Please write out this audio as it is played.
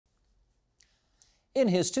In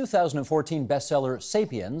his 2014 bestseller,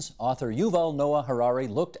 Sapiens, author Yuval Noah Harari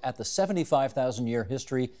looked at the 75,000-year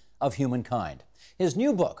history of humankind. His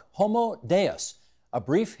new book, Homo Deus, A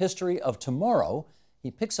Brief History of Tomorrow, he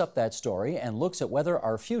picks up that story and looks at whether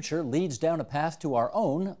our future leads down a path to our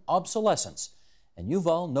own obsolescence. And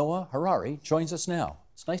Yuval Noah Harari joins us now.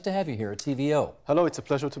 It's nice to have you here at TVO. Hello, it's a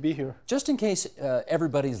pleasure to be here. Just in case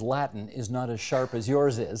everybody's Latin is not as sharp as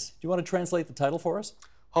yours is, do you want to translate the title for us?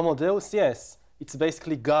 Homo Deus, yes. It's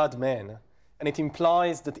basically God-man. And it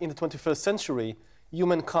implies that in the 21st century,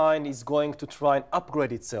 humankind is going to try and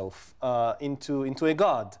upgrade itself into a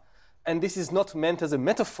god. And this is not meant as a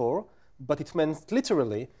metaphor, but it meant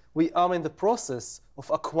literally, we are in the process of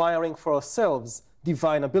acquiring for ourselves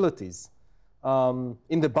divine abilities.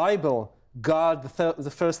 In the Bible, God, the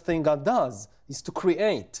first thing God does is to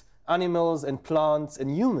create animals and plants and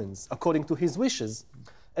humans according to his wishes.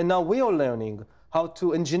 And now we are learning how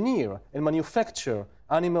to engineer and manufacture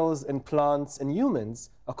animals and plants and humans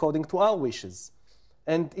according to our wishes.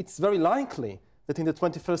 And it's very likely that in the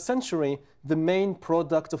 21st century, the main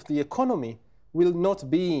product of the economy will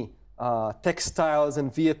not be textiles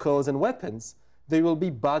and vehicles and weapons. They will be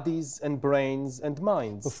bodies and brains and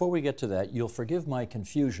minds. Before we get to that, you'll forgive my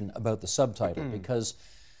confusion about the subtitle, because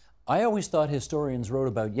I always thought historians wrote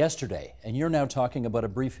about yesterday, and you're now talking about a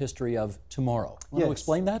brief history of tomorrow. Want to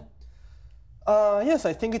explain that? Yes,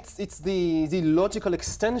 I think it's the logical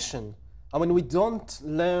extension. I mean, we don't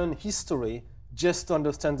learn history just to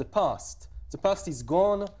understand the past. The past is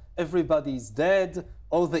gone, everybody is dead,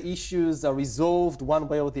 all the issues are resolved one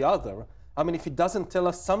way or the other. I mean, if it doesn't tell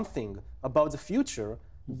us something about the future,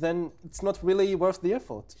 then it's not really worth the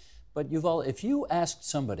effort. But Yuval, if you asked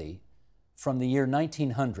somebody from the year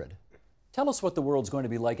 1900, tell us what the world's going to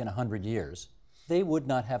be like in 100 years, they would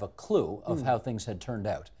not have a clue of how things had turned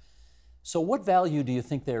out. So what value do you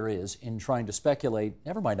think there is in trying to speculate,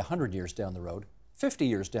 never mind 100 years down the road, 50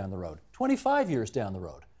 years down the road, 25 years down the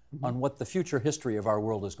road, on what the future history of our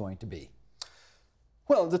world is going to be?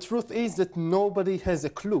 Well, the truth is that nobody has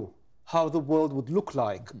a clue how the world would look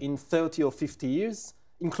like in 30 or 50 years,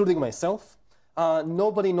 including myself.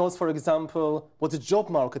 Nobody knows, for example, what the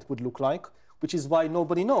job market would look like, which is why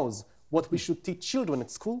nobody knows what we should teach children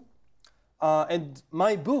at school. And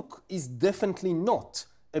my book is definitely not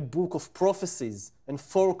a book of prophecies and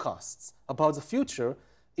forecasts about the future.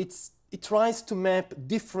 It tries to map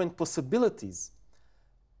different possibilities.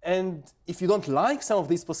 And if you don't like some of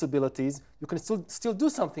these possibilities, you can still do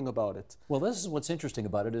something about it. Well, this is what's interesting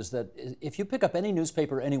about it, is that if you pick up any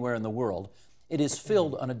newspaper anywhere in the world, it is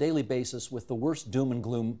filled on a daily basis with the worst doom and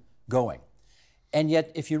gloom going. And yet,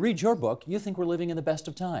 if you read your book, you think we're living in the best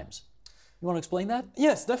of times. You want to explain that?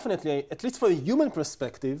 Yes, definitely. At least for a human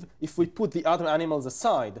perspective, if we put the other animals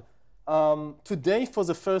aside, today, for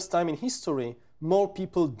the first time in history, more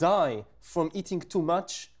people die from eating too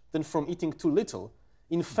much than from eating too little.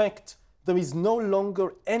 In fact, there is no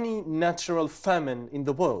longer any natural famine in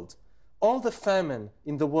the world. All the famine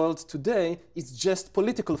in the world today is just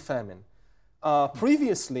political famine.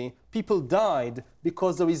 Previously, people died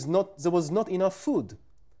because there was not enough food.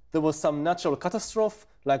 There was some natural catastrophe,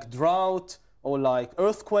 like drought or like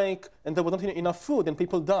earthquake, and there was not enough food and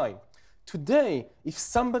people died. Today, if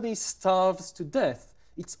somebody starves to death,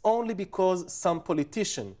 it's only because some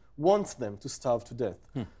politician wants them to starve to death.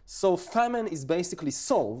 So famine is basically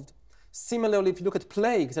solved. Similarly, if you look at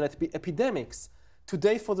plagues and epidemics,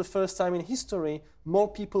 today for the first time in history,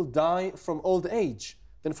 more people die from old age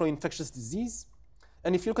than from infectious disease.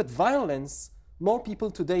 And if you look at violence, more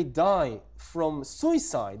people today die from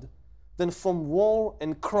suicide than from war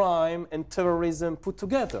and crime and terrorism put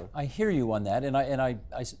together. I hear you on that, and I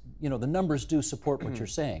you know, the numbers do support what you're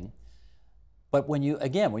saying. But when you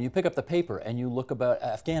pick up the paper and you look about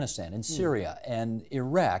Afghanistan and Syria and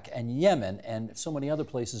Iraq and Yemen and so many other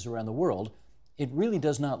places around the world, it really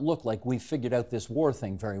does not look like we've figured out this war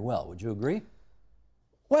thing very well. Would you agree?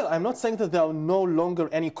 Well, I'm not saying that there are no longer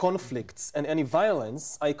any conflicts and any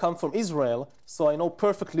violence. I come from Israel, so I know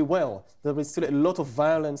perfectly well there is still a lot of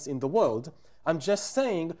violence in the world. I'm just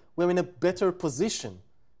saying we're in a better position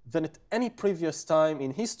than at any previous time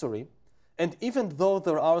in history. And even though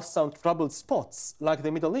there are some troubled spots, like the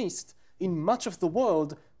Middle East, in much of the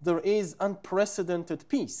world, there is unprecedented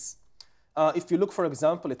peace. If you look, for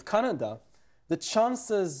example, at Canada, the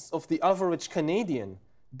chances of the average Canadian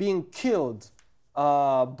being killed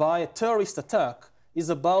by a terrorist attack is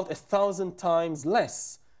about 1,000 times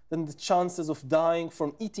less than the chances of dying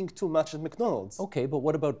from eating too much at McDonald's. Okay, but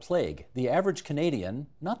what about plague? The average Canadian,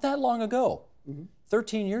 not that long ago,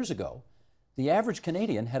 13 years ago, the average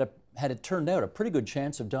Canadian had it turned out a pretty good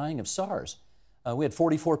chance of dying of SARS. We had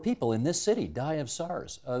 44 people in this city die of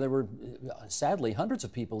SARS. There were, sadly, hundreds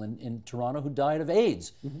of people in Toronto who died of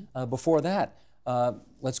AIDS. Before that,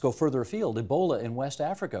 let's go further afield, Ebola in West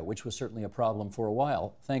Africa, which was certainly a problem for a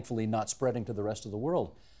while, thankfully not spreading to the rest of the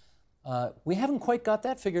world. We haven't quite got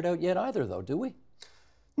that figured out yet either, though, do we?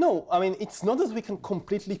 No, I mean, it's not that we can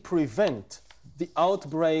completely prevent the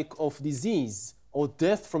outbreak of disease or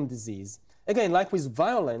death from disease. Again, like with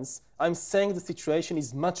violence, I'm saying the situation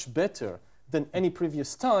is much better than any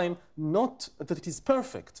previous time, not that it is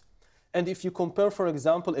perfect. And if you compare, for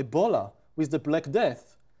example, Ebola with the Black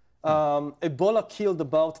Death, Ebola killed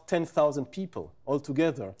about 10,000 people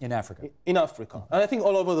altogether. In Africa? In Africa. And I think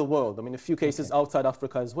all over the world. I mean, a few cases outside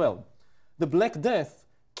Africa as well. The Black Death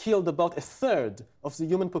killed about a third of the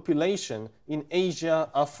human population in Asia,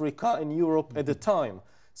 Africa, and Europe at the time.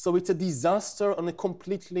 So it's a disaster on a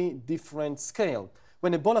completely different scale.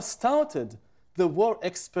 When Ebola started, there were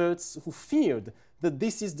experts who feared that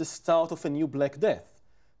this is the start of a new Black Death.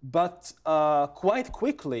 But quite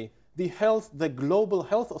quickly, the global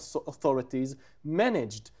health authorities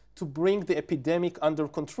managed to bring the epidemic under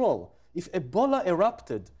control. If Ebola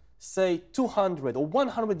erupted, say, 200 or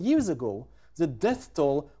 100 years ago, the death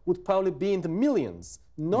toll would probably be in the millions,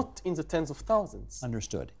 not in the tens of thousands.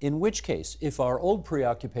 Understood. In which case, if our old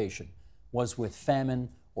preoccupation was with famine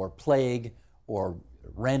or plague or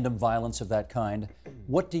random violence of that kind,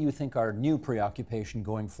 what do you think our new preoccupation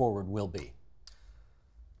going forward will be?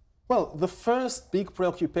 Well, the first big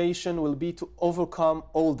preoccupation will be to overcome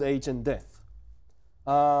old age and death.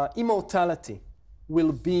 Immortality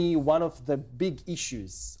will be one of the big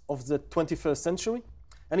issues of the 21st century,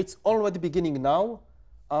 and it's already beginning now,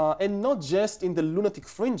 and not just in the lunatic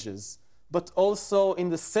fringes, but also in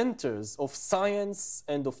the centers of science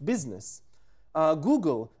and of business.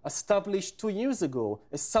 Google established 2 years ago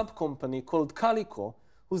a sub-company called Calico,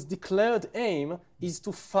 whose declared aim is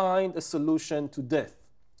to find a solution to death.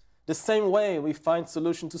 The same way we find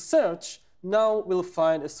solution to search, now we'll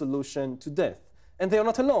find a solution to death. And they are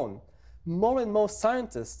not alone. More and more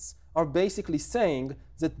scientists are basically saying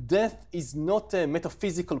that death is not a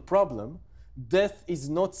metaphysical problem. Death is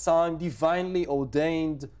not some divinely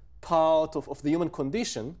ordained part of the human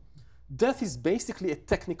condition. Death is basically a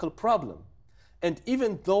technical problem. And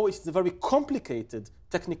even though it's a very complicated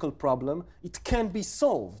technical problem, it can be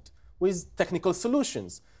solved with technical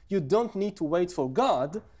solutions. You don't need to wait for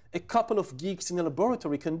God. A couple of geeks in a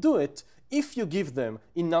laboratory can do it if you give them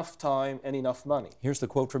enough time and enough money. Here's the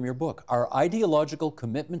quote from your book. Our ideological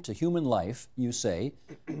commitment to human life, you say,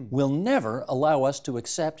 will never allow us to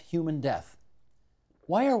accept human death.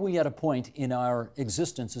 Why are we at a point in our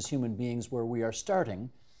existence as human beings where we are starting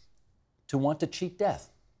to want to cheat death?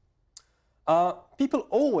 People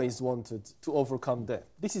always wanted to overcome death.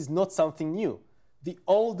 This is not something new. The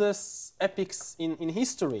oldest epics in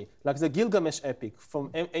history, like the Gilgamesh epic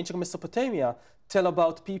from ancient Mesopotamia, tell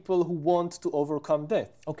about people who want to overcome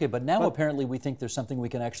death. Okay, but now apparently we think there's something we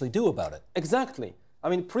can actually do about it. Exactly. I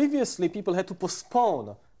mean, previously people had to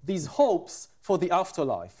postpone these hopes for the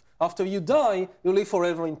afterlife. After you die, you live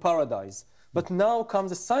forever in paradise. But now come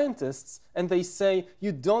the scientists and they say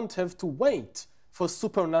you don't have to wait for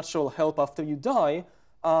supernatural help after you die.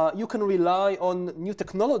 You can rely on new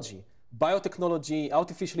technology, biotechnology,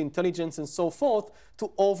 artificial intelligence, and so forth,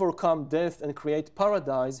 to overcome death and create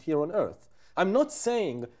paradise here on Earth. I'm not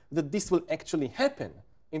saying that this will actually happen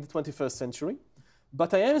in the 21st century,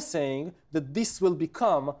 but I am saying that this will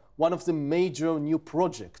become one of the major new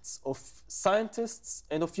projects of scientists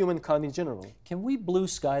and of humankind in general. Can we blue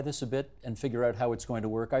sky this a bit and figure out how it's going to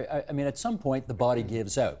work? I mean, at some point, the body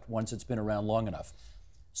gives out once it's been around long enough.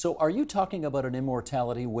 So are you talking about an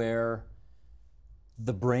immortality where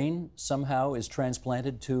the brain somehow is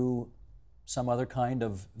transplanted to some other kind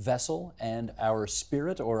of vessel and our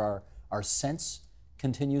spirit or our sense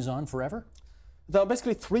continues on forever? There are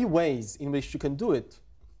basically three ways in which you can do it.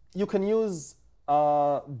 You can use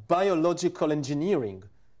biological engineering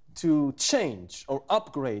to change or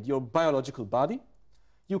upgrade your biological body.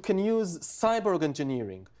 You can use cyborg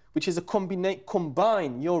engineering, which is a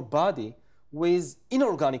combine your body with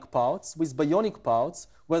inorganic parts, with bionic parts,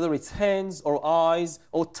 whether it's hands or eyes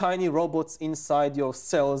or tiny robots inside your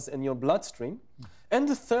cells and your bloodstream. And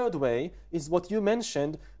the third way is what you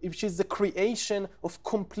mentioned, which is the creation of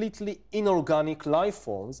completely inorganic life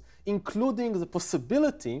forms, including the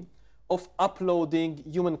possibility of uploading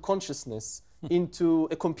human consciousness into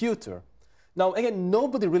a computer. Now, again,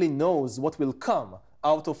 nobody really knows what will come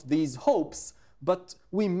out of these hopes, but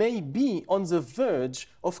we may be on the verge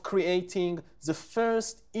of creating the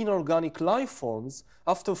first inorganic life forms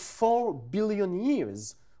after 4 billion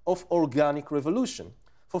years of organic revolution.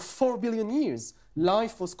 For 4 billion years,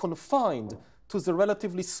 life was confined to the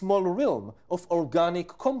relatively small realm of organic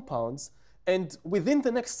compounds, and within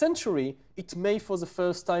the next century, it may for the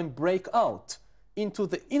first time break out into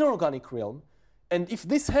the inorganic realm. And if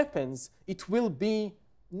this happens, it will be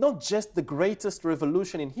not just the greatest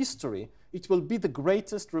revolution in history, it will be the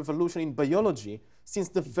greatest revolution in biology since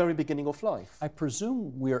the very beginning of life. I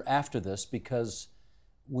presume we're after this because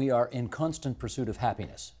we are in constant pursuit of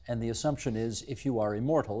happiness. And the assumption is if you are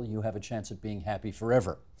immortal, you have a chance at being happy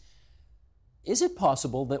forever. Is it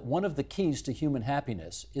possible that one of the keys to human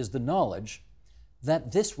happiness is the knowledge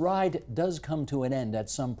that this ride does come to an end at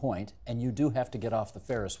some point and you do have to get off the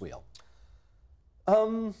Ferris wheel?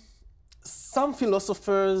 Some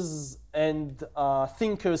philosophers and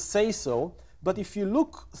thinkers say so, but if you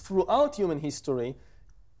look throughout human history,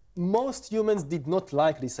 most humans did not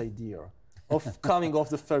like this idea of coming off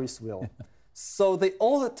the Ferris wheel. So they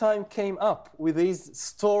all the time came up with these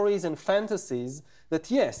stories and fantasies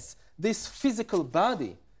that yes, this physical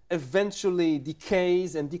body eventually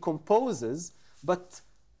decays and decomposes, but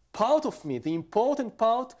part of me, the important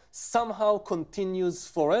part, somehow continues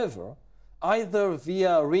forever, either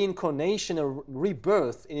via reincarnation or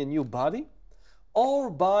rebirth in a new body, or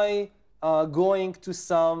by going to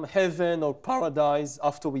some heaven or paradise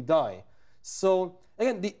after we die. So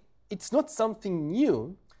again, it's not something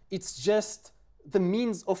new, it's just the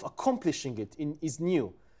means of accomplishing it is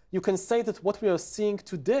new. You can say that what we are seeing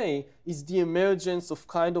today is the emergence of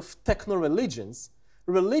kind of techno-religions,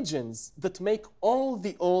 religions that make all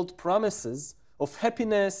the old promises of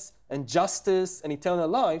happiness and justice and eternal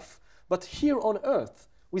life, but here on earth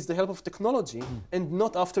with the help of technology and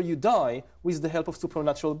not after you die with the help of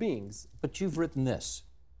supernatural beings. But you've written this.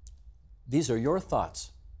 These are your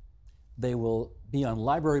thoughts. They will be on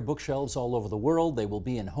library bookshelves all over the world. They will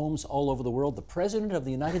be in homes all over the world. The President of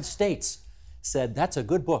the United States said, that's a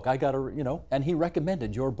good book. I got to, and he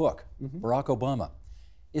recommended your book, Barack Obama.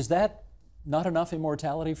 Is that not enough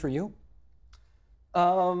immortality for you?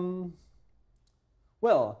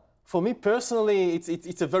 Well, for me personally,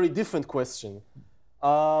 it's a very different question.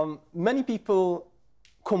 Many people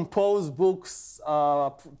compose books,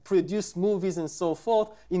 produce movies and so forth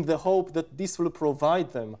in the hope that this will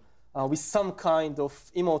provide them with some kind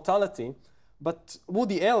of immortality. But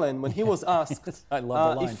Woody Allen, when he was asked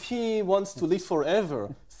if he wants to live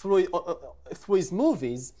forever through his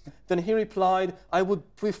movies, then he replied, I would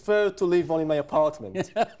prefer to live only in my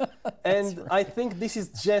apartment. And right. I think this is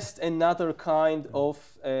just another kind of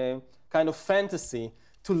fantasy.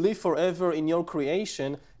 To live forever in your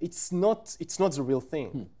creation, it's not the real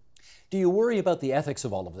thing. Do you worry about the ethics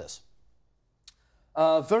of all of this?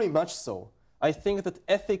 Very much so. I think that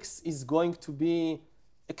ethics is going to be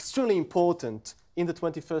extremely important in the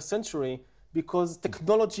 21st century because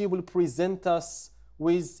technology will present us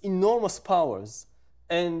with enormous powers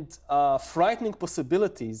and frightening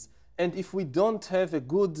possibilities. And if we don't have a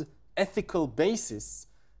good ethical basis,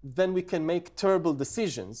 then we can make terrible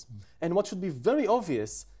decisions. And what should be very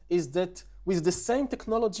obvious is that with the same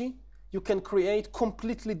technology, you can create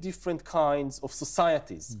completely different kinds of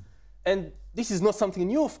societies. And this is not something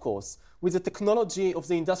new, of course. With the technology of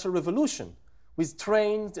the Industrial Revolution, with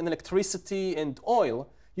trains and electricity and oil,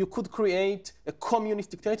 you could create a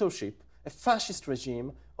communist dictatorship, a fascist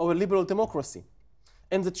regime, or a liberal democracy.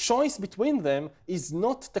 And the choice between them is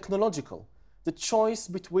not technological. The choice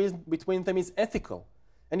between them is ethical.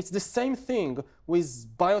 And it's the same thing with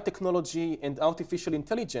biotechnology and artificial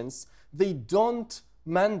intelligence. They don't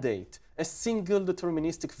mandate a single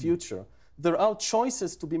deterministic future. There are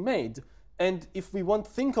choices to be made. And if we want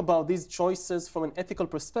to think about these choices from an ethical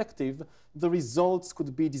perspective, the results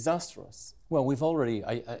could be disastrous. Well, we've already,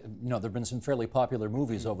 there have been some fairly popular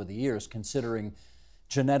movies over the years considering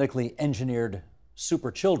genetically engineered super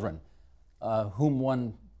children whom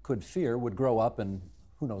one could fear would grow up and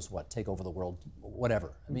who knows what, take over the world,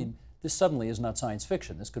 whatever. I mean, this suddenly is not science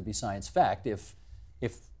fiction. This could be science fact if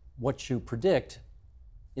what you predict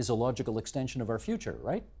is a logical extension of our future,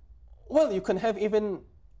 right? Well, you can have even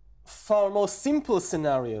far more simple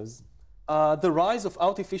scenarios. The rise of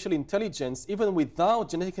artificial intelligence, even without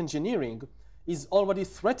genetic engineering, is already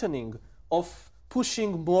threatening of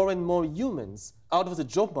pushing more and more humans out of the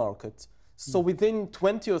job market. So within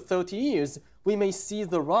 20 or 30 years, we may see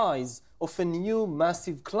the rise of a new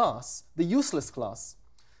massive class, the useless class.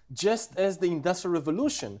 Just as the Industrial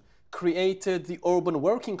Revolution created the urban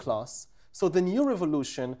working class, so the new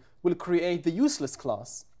revolution will create the useless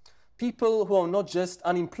class. People who are not just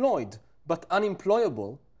unemployed, but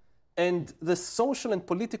unemployable. And the social and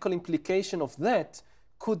political implication of that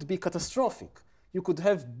could be catastrophic. You could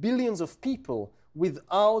have billions of people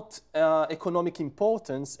without economic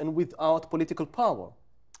importance and without political power.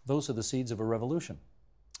 Those are the seeds of a revolution.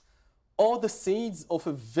 Or the seeds of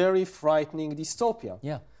a very frightening dystopia.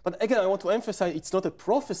 Yeah. But again, I want to emphasize it's not a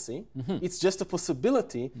prophecy, it's just a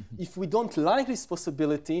possibility. If we don't like this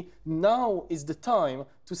possibility, now is the time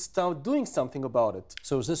to start doing something about it.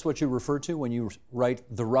 So is this what you refer to when you write,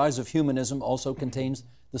 the rise of humanism also contains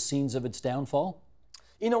the scenes of its downfall?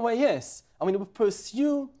 In a way, yes. I mean, we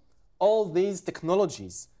pursue all these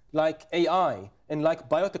technologies like AI and like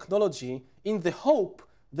biotechnology in the hope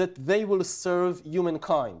that they will serve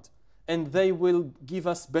humankind and they will give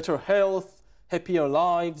us better health, happier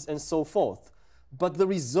lives, and so forth. But the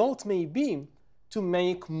result may be to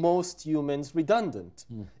make most humans redundant.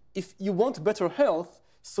 If you want better health,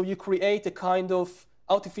 so you create a kind of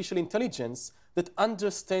artificial intelligence that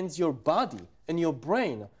understands your body and your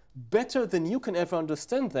brain better than you can ever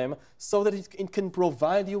understand them, so that it can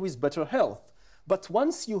provide you with better health. But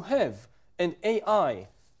once you have an AI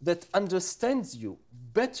that understands you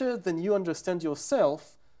better than you understand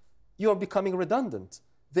yourself, you are becoming redundant.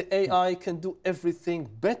 The AI can do everything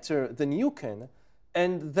better than you can,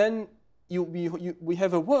 and then we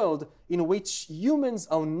have a world in which humans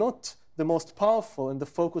are not the most powerful and the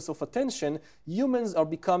focus of attention. Humans are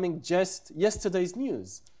becoming just yesterday's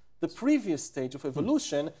news, the previous stage of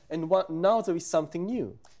evolution, and now there is something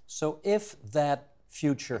new. So if that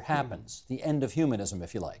future happens, the end of humanism,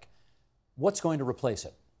 if you like, what's going to replace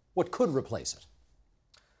it? What could replace it?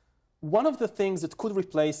 One of the things that could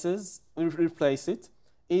replace it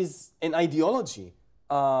is an ideology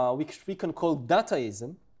which we can call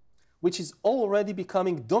dataism, which is already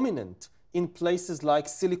becoming dominant in places like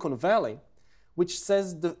Silicon Valley, which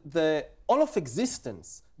says all of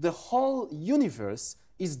existence, the whole universe,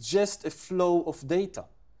 is just a flow of data.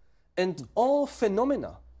 And all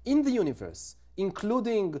phenomena in the universe,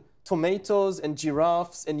 including tomatoes and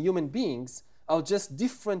giraffes and human beings, are just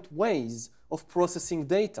different ways of processing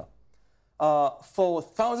data. For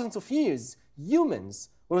thousands of years, humans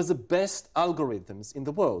were the best algorithms in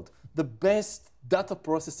the world, the best data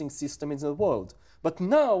processing system in the world. But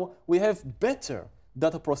now we have better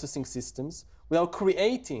data processing systems. We are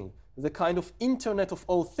creating the kind of Internet of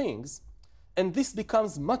all things, and this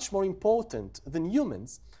becomes much more important than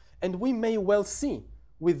humans. And we may well see,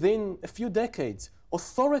 within a few decades,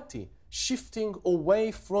 authority shifting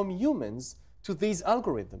away from humans to these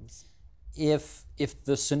algorithms. If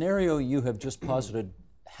the scenario you have just posited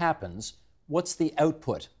happens, what's the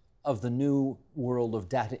output of the new world of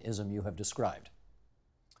dataism you have described?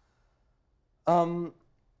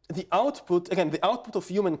 The output of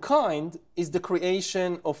humankind is the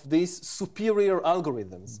creation of these superior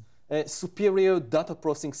algorithms, a superior data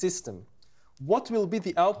processing system. What will be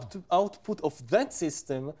the output of that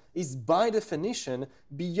system is, by definition,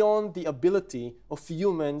 beyond the ability of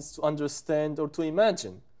humans to understand or to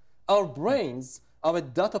imagine. Our brains are a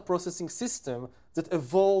data processing system that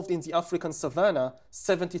evolved in the African savannah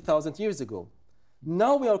 70,000 years ago.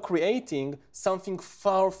 Now we are creating something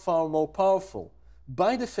far, far more powerful.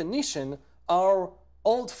 By definition, our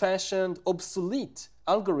old-fashioned, obsolete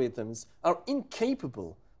algorithms are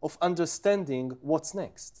incapable of understanding what's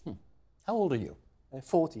next. How old are you?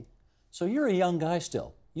 40. So you're a young guy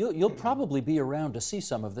still. You'll probably be around to see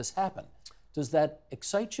some of this happen. Does that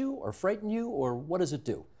excite you or frighten you, or what does it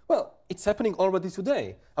do? Well, it's happening already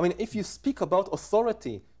today. I mean, if you speak about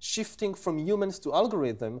authority shifting from humans to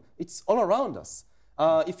algorithm, it's all around us.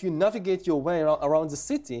 If you navigate your way around the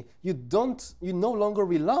city, you no longer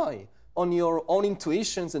rely on your own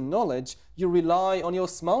intuitions and knowledge. You rely on your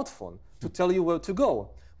smartphone to tell you where to go.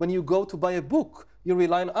 When you go to buy a book, you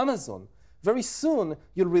rely on Amazon. Very soon,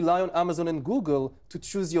 you'll rely on Amazon and Google to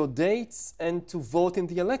choose your dates and to vote in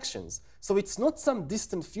the elections. So it's not some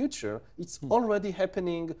distant future. It's already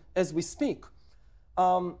happening as we speak.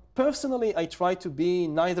 Personally, I try to be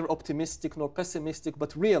neither optimistic nor pessimistic,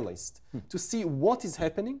 but realist, to see what is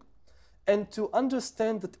happening and to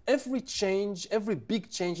understand that every change, every big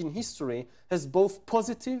change in history has both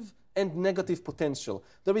positive and negative potential.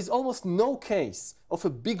 There is almost no case of a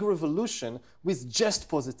big revolution with just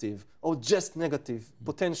positive or just negative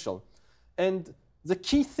potential. And the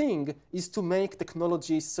key thing is to make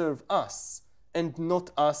technology serve us and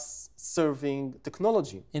not us serving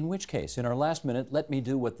technology. In which case, in our last minute, let me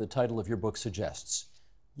do what the title of your book suggests.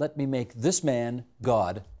 Let me make this man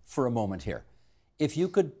God for a moment here. If you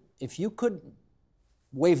could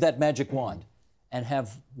wave that magic wand and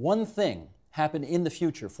have one thing happen in the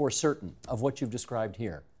future for certain of what you've described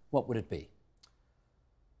here, what would it be?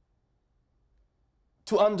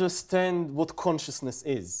 To understand what consciousness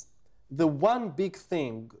is. The one big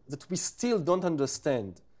thing that we still don't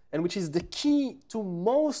understand, and which is the key to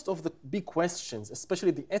most of the big questions,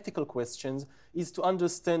 especially the ethical questions, is to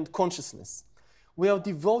understand consciousness. We are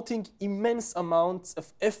devoting immense amounts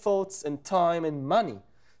of efforts and time and money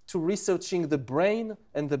to researching the brain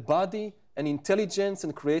and the body and intelligence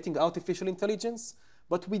and creating artificial intelligence,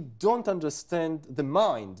 but we don't understand the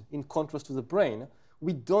mind in contrast to the brain.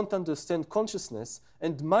 We don't understand consciousness,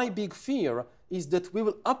 and my big fear is that we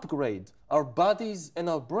will upgrade our bodies and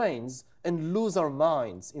our brains and lose our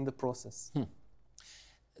minds in the process.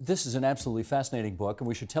 This is an absolutely fascinating book, and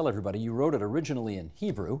we should tell everybody you wrote it originally in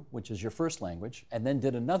Hebrew, which is your first language, and then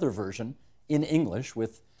did another version in English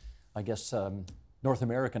with, I guess, North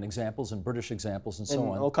American examples and British examples and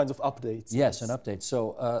so on. All kinds of updates. Yes, and updates.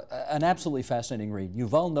 So an absolutely fascinating read.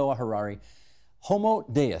 Yuval Noah Harari, Homo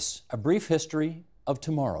Deus, A Brief History of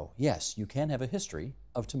Tomorrow. Yes, you can have a history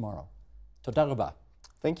of tomorrow. Toda rabba.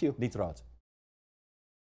 Thank you. Litraut.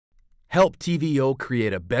 Help TVO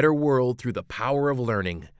create a better world through the power of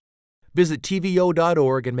learning. Visit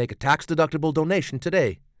TVO.org and make a tax-deductible donation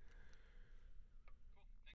today.